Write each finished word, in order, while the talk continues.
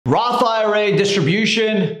Roth IRA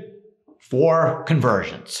distribution for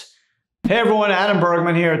conversions. Hey everyone, Adam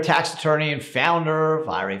Bergman here, tax attorney and founder of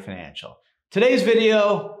IRA Financial. Today's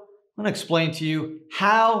video, I'm going to explain to you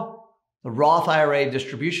how the Roth IRA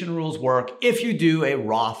distribution rules work if you do a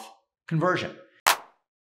Roth conversion.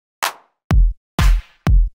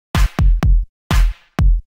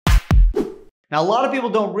 Now, a lot of people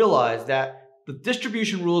don't realize that the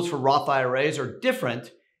distribution rules for Roth IRAs are different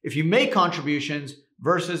if you make contributions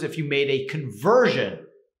versus if you made a conversion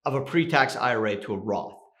of a pre-tax IRA to a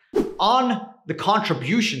Roth. On the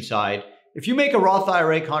contribution side, if you make a Roth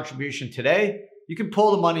IRA contribution today, you can pull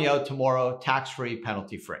the money out tomorrow, tax-free,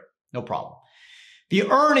 penalty-free, no problem. The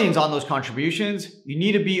earnings on those contributions, you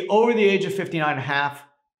need to be over the age of 59 and a half.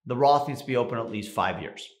 The Roth needs to be open at least 5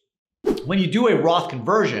 years. When you do a Roth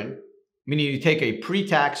conversion, meaning you take a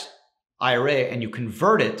pre-tax IRA and you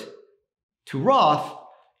convert it to Roth,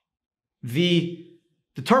 the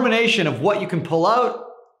determination of what you can pull out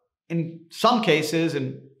in some cases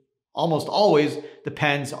and almost always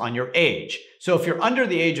depends on your age. So if you're under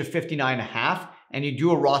the age of 59 and a half and you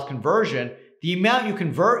do a Roth conversion, the amount you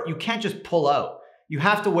convert, you can't just pull out. You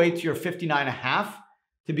have to wait till you're 59 and a half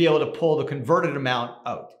to be able to pull the converted amount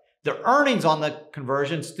out. The earnings on the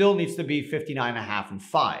conversion still needs to be 59 and a half in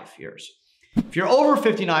 5 years. If you're over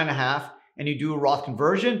 59 and a half and you do a Roth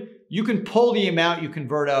conversion, you can pull the amount you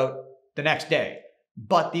convert out the next day,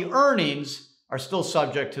 but the earnings are still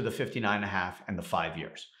subject to the 59 and a half and the 5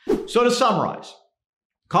 years. So to summarize,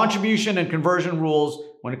 contribution and conversion rules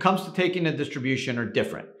when it comes to taking a distribution are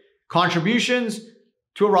different. Contributions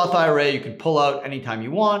to a Roth IRA, you can pull out anytime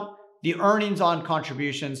you want. The earnings on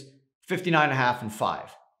contributions, 59 and a half and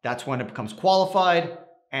 5. That's when it becomes qualified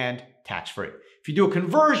and tax-free. If you do a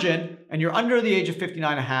conversion and you're under the age of 59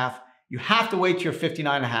 and a half, you have to wait till you're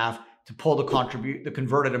 59 and a half to pull the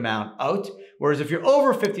converted amount out. Whereas if you're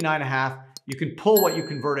over 59 and a half, you can pull what you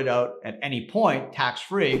converted out at any point,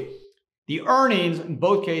 tax-free. The earnings in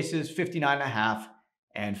both cases, 59 and a half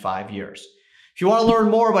and 5 years. If you want to learn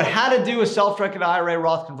more about how to do a self-directed IRA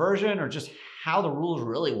Roth conversion or just how the rules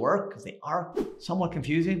really work, because they are somewhat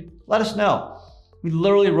confusing, let us know. We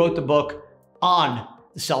literally wrote the book on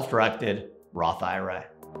the self-directed Roth IRA.